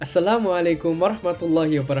Assalamualaikum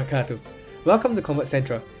warahmatullahi wabarakatuh. Welcome to Convert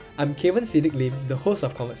Central. I'm Kevin Siddiq Lim, the host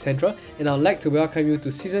of Convert Central, and I'd like to welcome you to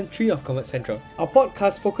Season 3 of Convert Central. Our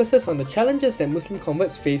podcast focuses on the challenges that Muslim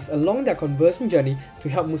converts face along their conversion journey to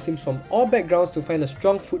help Muslims from all backgrounds to find a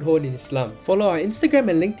strong foothold in Islam. Follow our Instagram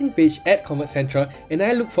and LinkedIn page at Convert Central, and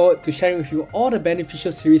I look forward to sharing with you all the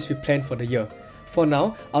beneficial series we planned for the year. For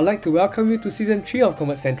now, I'd like to welcome you to Season 3 of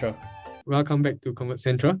Convert Central. Welcome back to Convert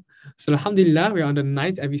Central. So Alhamdulillah, we're on the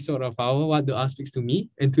 9th episode of our What Dua Speaks to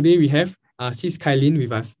Me, and today we have Sis Kai Lin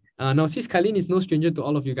with us. Now, Sis Kai Lin is no stranger to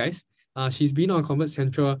all of you guys. She's been on Convert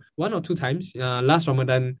Central 1 or 2 times. Last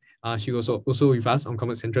Ramadan, she was also with us on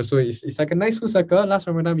Convert Central. So it's like a nice full circle. Last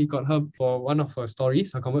Ramadan, we got her for one of her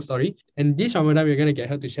stories, her Convert story. And this Ramadan, we're going to get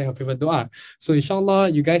her to share her favorite dua. So inshallah,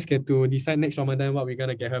 you guys get to decide next Ramadan what we're going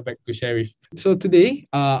to get her back to share with. So today,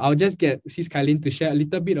 I'll just get Sis Kai Lin to share a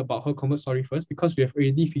little bit about her Convert story first, because we have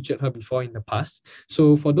already featured her before in the past.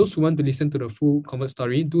 So for those who want to listen to the full Convert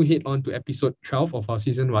story, do head on to episode 12 of our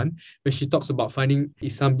season 1, where she talks about finding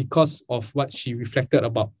Islam because of what she reflected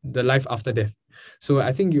about the life after death. So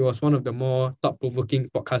I think it was one of the more thought-provoking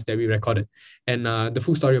podcasts that we recorded, and the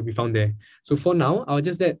full story will be found there. So for now, I'll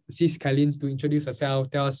just let Sis Kai Lin to introduce herself,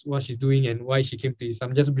 tell us what she's doing and why she came to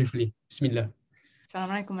Islam, just briefly. Bismillah.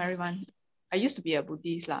 Assalamualaikum everyone. I used to be a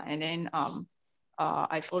Buddhist and then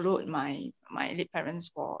I followed my late parents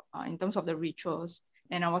for in terms of the rituals,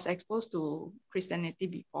 and I was exposed to Christianity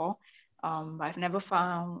before, but I've never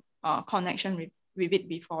found connection with it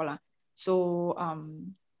before . So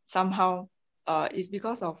somehow it's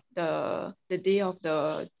because of the day of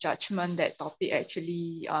the judgment that topic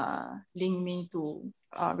actually linked me to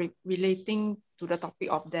relating to the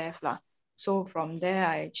topic of death . So from there,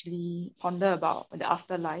 I actually ponder about the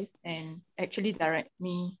afterlife and actually direct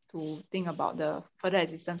me to think about the further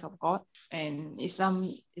existence of God. And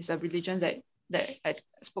Islam is a religion that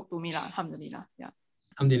spoke to me, alhamdulillah. Yeah.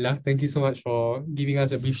 Alhamdulillah, thank you so much for giving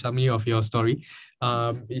us a brief summary of your story.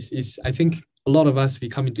 I think a lot of us, we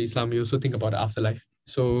come into Islam, we also think about the afterlife.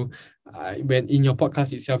 So when in your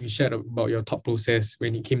podcast itself, you shared about your thought process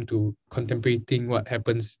when it came to contemplating what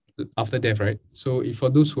happens after death, right? So if for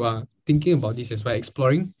those who are thinking about this as well,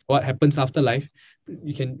 exploring what happens after life,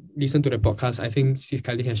 you can listen to the podcast. I think Sis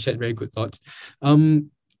Kai Lin has shared very good thoughts.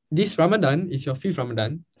 This Ramadan is your 5th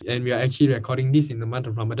Ramadan, and we are actually recording this in the month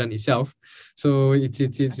of Ramadan itself. So it's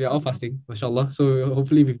we are all fasting, mashallah. So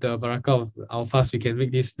hopefully with the barakah of our fast, we can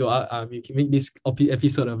make this dua, we can make this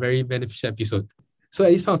episode a very beneficial episode. So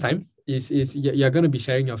at this point of time, you're going to be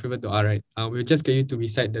sharing your favorite dua, right? We'll just get you to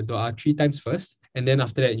recite the dua 3 times first, and then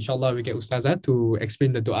after that, inshallah, we get Ustazah to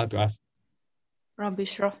explain the dua to us. Rabbi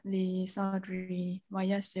shrah li sadri wa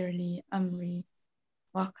yassir li amri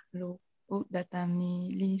wahlul uqdatam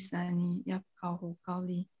min lisani yafqahu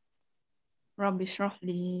qawli. Rabbi shrah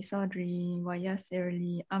li sadri wa yassir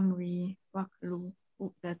li amri wahlul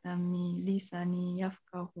uqdatam min lisani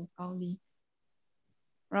yafqahu qawli.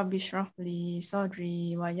 Rabbi shrah li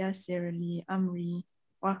sadri wa yassir li amri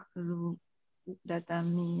wahlul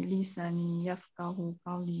uqdatam min lisani yafqahu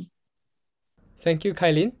qawli. Thank you,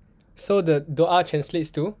 Kai Lin. So the dua translates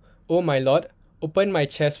to, "O my Lord, open my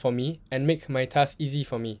chest for me and make my task easy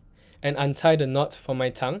for me, and untie the knot for my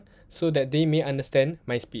tongue so that they may understand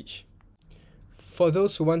my speech." For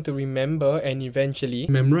those who want to remember and eventually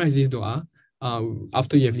memorize this dua,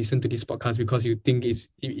 after you have listened to this podcast because you think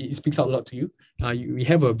it speaks out loud to you, we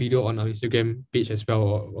have a video on our Instagram page as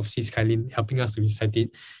well of Sis Kai Lin helping us to recite it.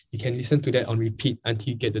 You can listen to that on repeat until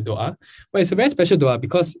you get the dua. But it's a very special dua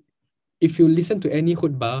because if you listen to any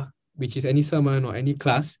khutbah, which is any sermon or any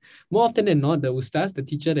class, more often than not, the ustaz, the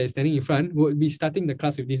teacher that is standing in front, will be starting the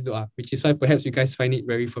class with this dua, which is why perhaps you guys find it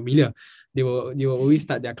very familiar. They will always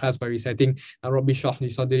start their class by reciting Rabbi shrah li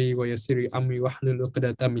sadri wa yassir li amri wahlul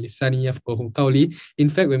uqdatam min lisani yafqahu qawli. In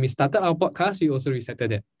fact, when we started our podcast, we also recited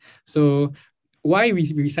that. So why we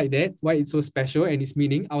recite that, why it's so special and its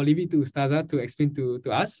meaning, I'll leave it to Ustazah to explain to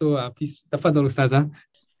us. So please, tafadhal Ustazah.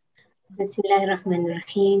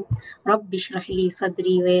 Bismillahirrahmanirrahim. Rabbi shrah li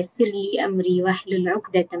sadri wa yassir li amri wahlul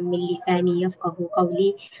uqdatam min lisani yafqahu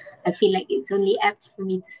qawli. I feel like it's only apt for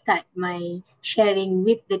me to start my sharing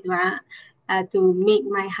with the dua to make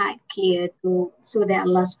my heart clear, so that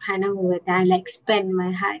Allah subhanahu wa ta'ala expand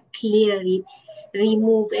my heart clearly,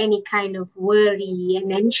 remove any kind of worry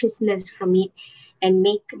and anxiousness from it, and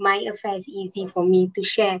make my affairs easy for me to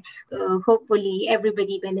share. Hopefully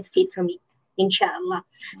everybody benefit from it, insyaAllah.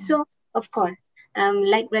 So of course,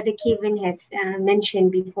 like Brother Kevin has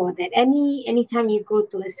mentioned before, that anytime you go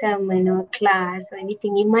to a sermon or class or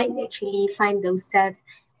anything, you might actually find themselves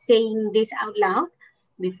saying this out loud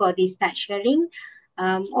before they start sharing.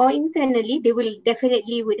 or internally, they will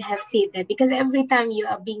definitely would have said that, because every time you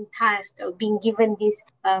are being tasked or being given this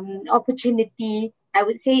opportunity, I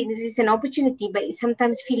would say this is an opportunity, but it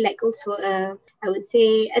sometimes feel like also I would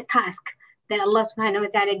say a task that Allah subhanahu wa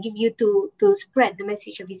ta'ala give you to spread the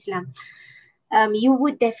message of Islam. You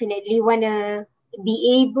would definitely want to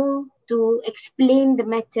be able to explain the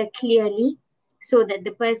matter clearly so that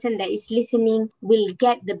the person that is listening will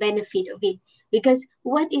get the benefit of it. Because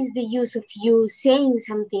what is the use of you saying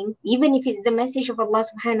something, even if it's the message of Allah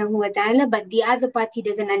subhanahu wa ta'ala, but the other party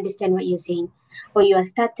doesn't understand what you're saying, or you are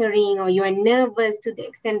stuttering, or you are nervous to the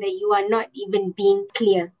extent that you are not even being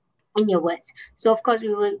clear in your words. So of course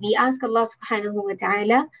we ask Allah subhanahu wa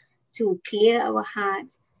ta'ala to clear our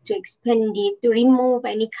hearts, to expand it, to remove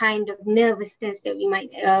any kind of nervousness that we might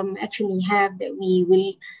actually have, that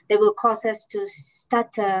will cause us to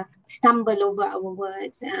stutter, stumble over our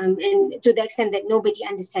words, and to the extent that nobody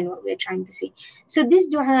understands what we're trying to say. So this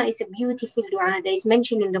dua is a beautiful dua that is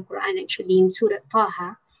mentioned in the Quran, actually in Surah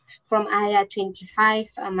Taha, from ayah 25,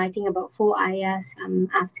 I think about 4 ayahs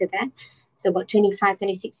after that. So about 25,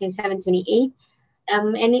 26, 27, 28.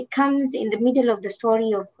 And it comes in the middle of the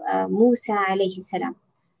story of Musa alayhi salam.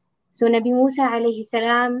 So Nabi Musa alayhi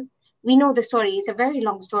salam, we know the story. It's a very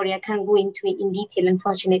long story. I can't go into it in detail,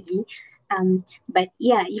 unfortunately. But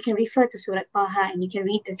yeah, you can refer to Surah Taha and you can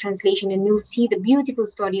read the translation and you'll see the beautiful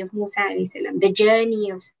story of Musa alayhi salam, the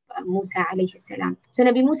journey of Musa alayhi salam. So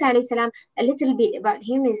Nabi Musa alayhi salam, a little bit about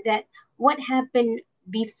him is that what happened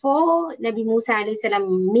before Nabi Musa alayhi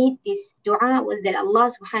salam made this dua was that Allah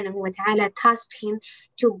subhanahu wa ta'ala tasked him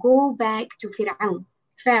to go back to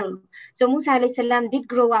Pharaoh. So Musa alayhi salam did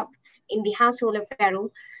grow up in the household of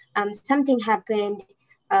Pharaoh. Something happened.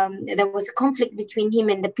 There was a conflict between him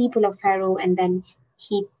and the people of Pharaoh, and then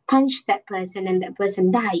he punched that person and that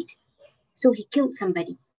person died. So he killed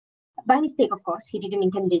somebody. By mistake, of course. He didn't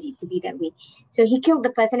intend it to be that way. So he killed the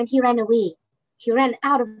person and he ran away. He ran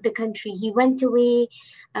out of the country. He went away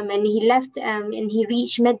and he left and he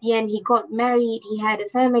reached Midian. He got married. He had a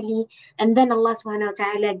family. And then Allah subhanahu wa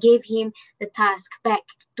ta'ala gave him the task back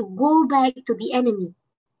to go back to the enemy.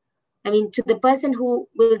 I mean, to the person who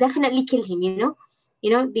will definitely kill him,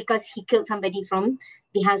 because he killed somebody from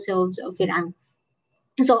the households of Fir'aun.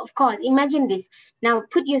 So, of course, imagine this. Now,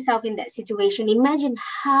 put yourself in that situation. Imagine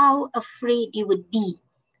how afraid you would be.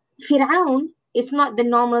 Fir'aun is not the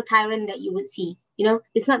normal tyrant that you would see.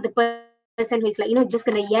 It's not the person who is like, just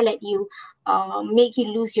going to yell at you, make you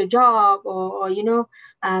lose your job or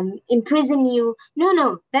imprison you.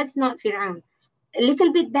 No, that's not Fir'aun. A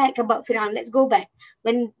little bit back about Fir'aun. Let's go back.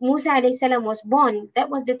 When Musa alayhi salam was born, that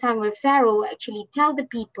was the time when Pharaoh actually tell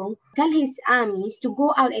his armies to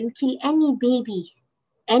go out and kill any babies,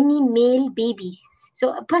 any male babies. So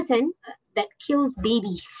a person that kills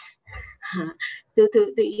babies. So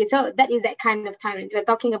that is that kind of tyrant. We're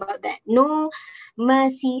talking about that. No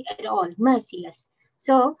mercy at all, merciless.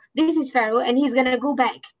 So this is Pharaoh, and he's gonna go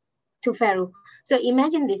back to Pharaoh. So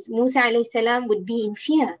imagine this: Musa alayhi salam would be in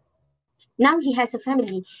fear. Now he has a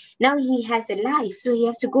family. Now he has a life. So he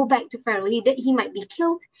has to go back to Pharaoh. He might be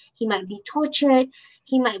killed. He might be tortured.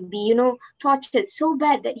 He might be, tortured so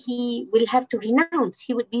bad that he will have to renounce.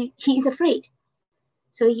 He is afraid.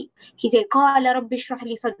 So he said, قَالَ رَبِّ اشْرَحْ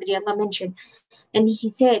لِي صَدْرِي, Allah mentioned. And he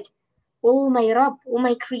said, oh my Rabb, oh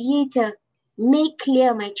my Creator, make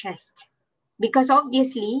clear my chest. Because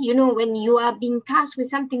obviously, when you are being tasked with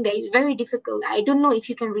something that is very difficult, I don't know if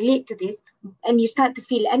you can relate to this, and you start to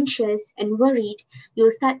feel anxious and worried,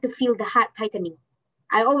 you'll start to feel the heart tightening.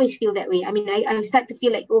 I always feel that way. I mean, I start to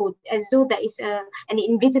feel like, as though there is an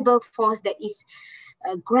invisible force that is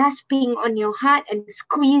grasping on your heart and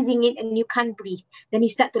squeezing it and you can't breathe. Then you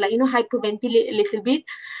start to hyperventilate a little bit.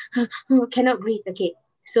 Cannot breathe. Okay.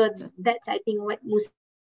 So that's, I think, what Musa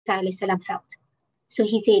alayhi salam felt. So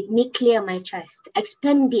he said, make clear my chest,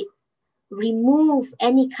 expand it, remove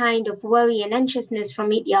any kind of worry and anxiousness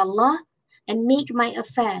from it, Ya Allah, and make my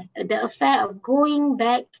affair, the affair of going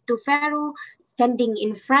back to Pharaoh, standing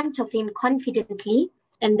in front of him confidently,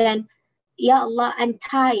 and then, Ya Allah,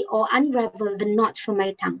 untie or unravel the knots from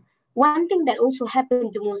my tongue. One thing that also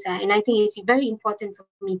happened to Musa, and I think it's very important for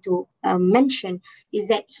me to mention, is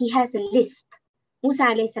that he has a lisp. Musa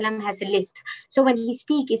alayhi salam has a lisp. So when he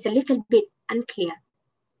speaks, it's a little bit unclear.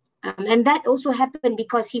 And that also happened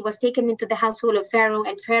because he was taken into the household of Pharaoh,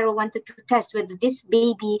 and Pharaoh wanted to test whether this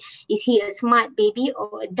baby, is he a smart baby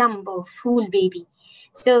or a dumb or fool baby.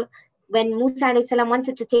 So when Musa alayhi salam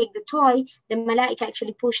wanted to take the toy, the Malaika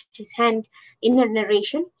actually pushed his hand. In the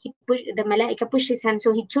narration, the Malaika pushed his hand,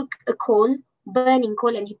 so he took a coal, burning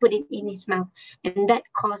coal, and he put it in his mouth, and that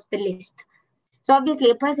caused the lisp. So obviously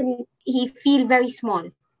a person, he feel very small.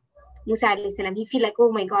 Musa alayhi salam, he feel like,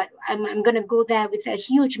 oh my God, I'm going to go there with a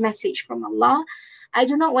huge message from Allah. I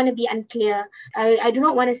do not want to be unclear. I do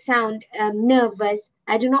not want to sound nervous.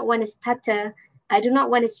 I do not want to stutter. I do not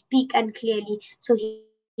want to speak unclearly. So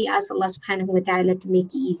he asked Allah subhanahu wa ta'ala to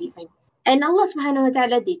make it easy for him. And Allah subhanahu wa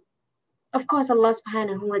ta'ala did. Of course, Allah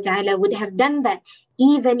subhanahu wa ta'ala would have done that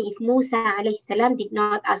even if Musa alayhi salam did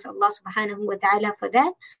not ask Allah subhanahu wa ta'ala for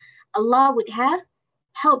that. Allah would have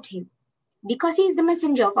helped him because he is the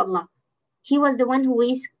messenger of Allah. He was the one who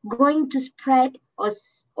is going to spread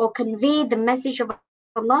or convey the message of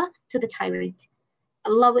Allah to the tyrant.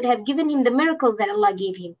 Allah would have given him the miracles that Allah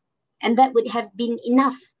gave him, and that would have been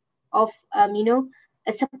enough of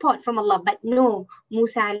a support from Allah. But no,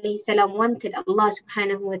 Musa alayhi salam wanted Allah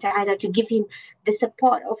subhanahu wa ta'ala to give him the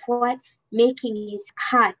support of what? Making his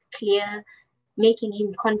heart clear, making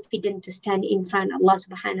him confident to stand in front of Allah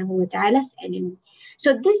subhanahu wa ta'ala's enemy.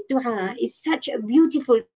 So this dua is such a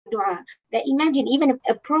beautiful dua that imagine even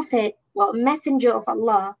a prophet or a messenger of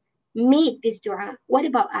Allah made this dua. What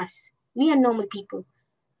about us? We are normal people.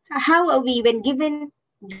 How are we when given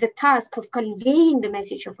the task of conveying the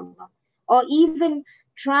message of Allah, or even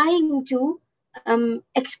trying to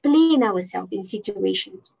explain ourselves in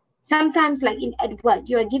situations? Sometimes, like at work,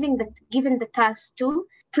 you are given the task to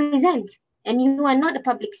present, and you are not a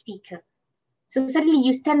public speaker. So suddenly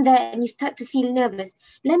you stand there and you start to feel nervous.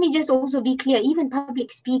 Let me just also be clear, even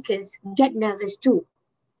public speakers get nervous too.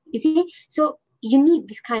 You see? So you need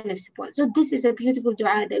this kind of support. So this is a beautiful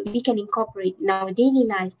dua that we can incorporate in our daily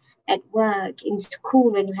life, at work, in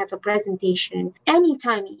school, when you have a presentation.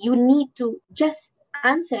 Anytime you need to just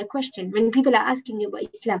answer a question. When people are asking you about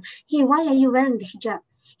Islam, hey, why are you wearing the hijab?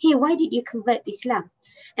 Hey, why did you convert to Islam?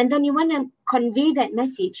 And then you want to convey that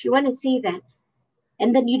message. You want to say that.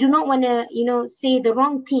 And then you do not want to, say the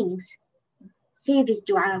wrong things. Say this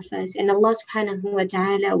dua first, and Allah subhanahu wa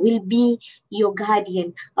ta'ala will be your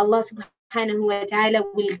guardian. Allah subhanahu wa ta'ala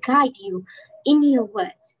will guide you in your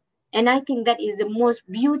words. And I think that is the most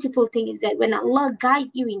beautiful thing, is that when Allah guide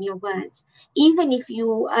you in your words, even if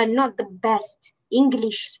you are not the best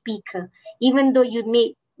English speaker, even though you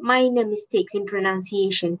made minor mistakes in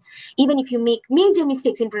pronunciation, even if you make major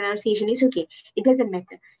mistakes in pronunciation, it's okay. It doesn't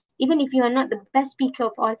matter. Even if you are not the best speaker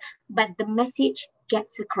of all, but the message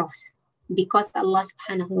gets across, because Allah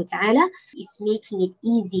subhanahu wa ta'ala is making it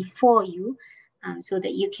easy for you, so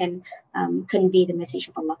that you can convey the message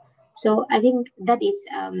of Allah. So I think that is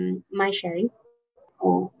my sharing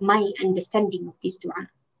or my understanding of this dua.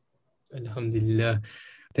 Alhamdulillah.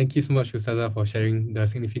 Thank you so much, Ustazah, for sharing the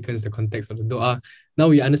significance, the context of the dua. Now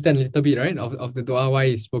we understand a little bit, right, of the dua, why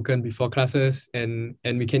it's spoken before classes, and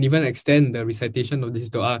we can even extend the recitation of this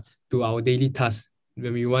dua to our daily tasks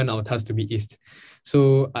when we want our task to be eased.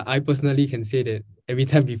 So I personally can say that every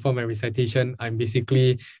time before my recitation, I'm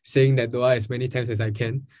basically saying that dua as many times as I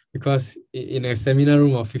can, because in a seminar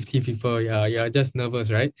room of 50 people, you're just nervous,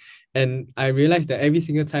 right? And I realized that every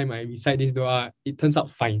single time I recite this dua, it turns out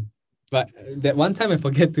fine. But that one time I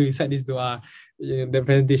forget to recite this dua, the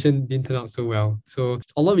presentation didn't turn out so well. So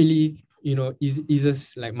Allah really,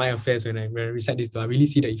 eases like my affairs when I recite this dua. I really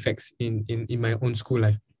see the effects in my own school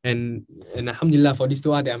life. And alhamdulillah for this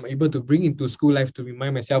dua that I'm able to bring into school life to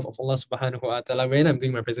remind myself of Allah subhanahu wa ta'ala when I'm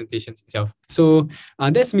doing my presentations itself. So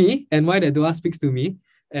that's me and why the dua speaks to me.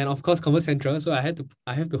 And of course, Convert Central. So I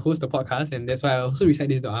have to host the podcast, and that's why I also recite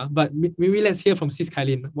this dua. But maybe let's hear from Sis Kai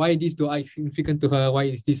Lin. Why this dua is significant to her? Why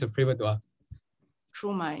is this a favorite dua?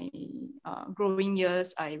 Through my growing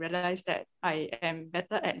years, I realized that I am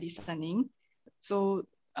better at listening. So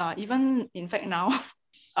even in fact now,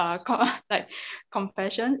 like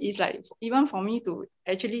confession is like, even for me to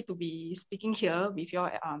actually to be speaking here with you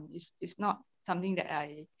is not something that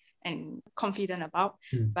I am confident about.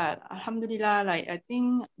 But alhamdulillah, like I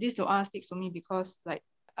think this dua speaks to me because like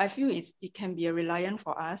I feel it can be a reliant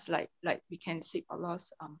for us, like we can seek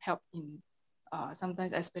Allah's help in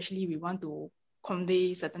sometimes, especially we want to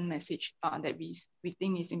convey certain message that we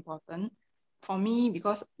think is important. For me,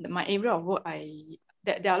 because my area of work,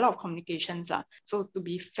 there are a lot of communications lah. So to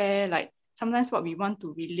be fair, like sometimes what we want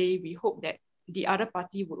to relay, we hope that the other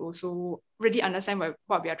party would also really understand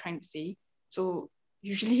what we are trying to say. So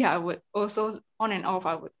usually I would also on and off,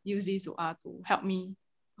 I would use this dua to help me,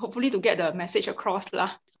 hopefully to get the message across lah.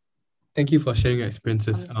 Thank you for sharing your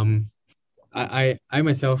experiences. I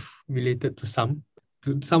myself related to some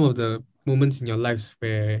of the moments in your lives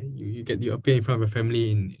where you appear in front of your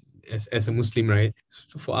family as a Muslim, right?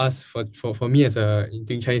 So for us, for me as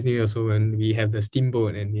doing Chinese New Year also, when we have the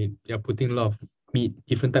steamboat and you're putting a lot of meat,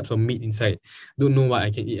 different types of meat inside. Don't know what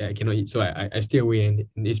I can eat, I cannot eat. So I stay away,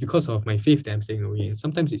 and it's because of my faith that I'm staying away. And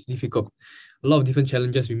sometimes it's difficult. A lot of different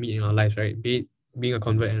challenges we meet in our lives, right? Be it being a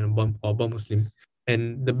convert and a born Muslim.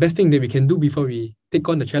 And the best thing that we can do before we take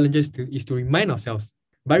on the challenges is to remind ourselves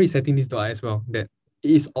by reciting this dua as well, that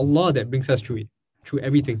it is Allah that brings us through it, through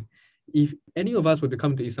everything. If any of us were to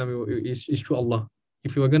come to Islam, it's through Allah.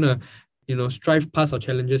 If we were gonna, strive past our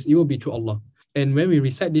challenges, it will be through Allah. And when we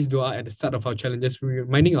recite this dua at the start of our challenges, we're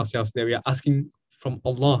reminding ourselves that we are asking from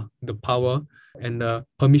Allah the power and the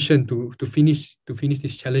permission to finish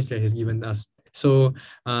this challenge that He has given us. So,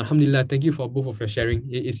 Alhamdulillah, thank you for both of your sharing.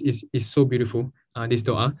 It's so beautiful, this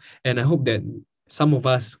dua. And I hope that some of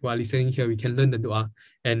us who are listening here, we can learn the dua.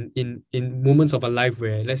 And in moments of our life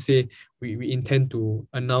where, let's say, we intend to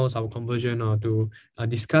announce our conversion or to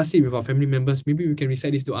discuss it with our family members, maybe we can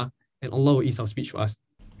recite this dua and Allah will ease our speech for us.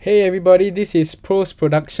 Hey everybody, this is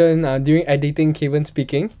post-production during editing, Kevin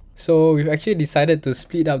speaking. So we've actually decided to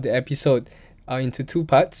split up the episode into two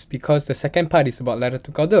parts because the second part is about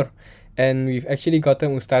Laylatul Qadr. And we've actually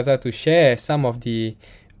gotten Ustazah to share some of the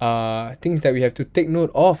things that we have to take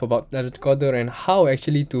note of about Laylatul Qadr and how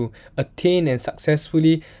actually to attain and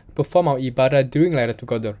successfully perform our ibadah during Laylatul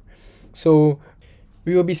Qadr. So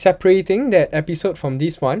we will be separating that episode from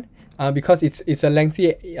this one because it's a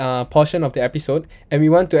lengthy portion of the episode, and we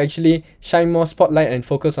want to actually shine more spotlight and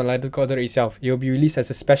focus on Laylatul Qadr itself. It will be released as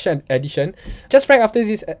a special edition. Just right after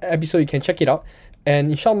this episode, you can check it out.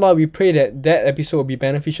 And insyaAllah, we pray that episode will be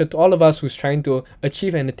beneficial to all of us who's trying to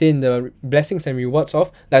achieve and attain the blessings and rewards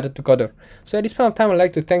of Laylatul Qadr. So at this point of time, I'd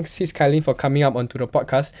like to thank Sis Kai Lin for coming up onto the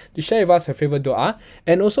podcast to share with us her favorite dua,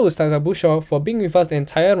 and also Ustazah Bushra for being with us the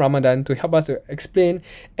entire Ramadan to help us to explain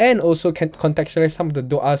and also contextualize some of the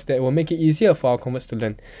duas that will make it easier for our converts to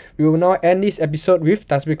learn. We will now end this episode with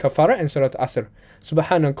Tasbih Kafara and Surah Asr.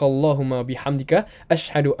 Subhanakallahumma bihamdika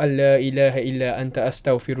ashhadu an la ilaha illa anta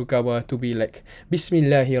astaghfiruka wa atubu ilaik.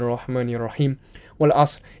 Bismillahirrahmanirrahim. Wal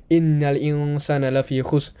asr innal insana lafi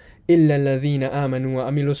khusr illa alladhina amanu wa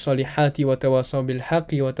amilus solihati wa tawasaw bil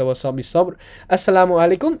haqqi wa tawasaw bis sabr. Assalamu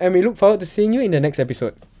alaikum, and we look forward to seeing you in the next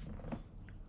episode.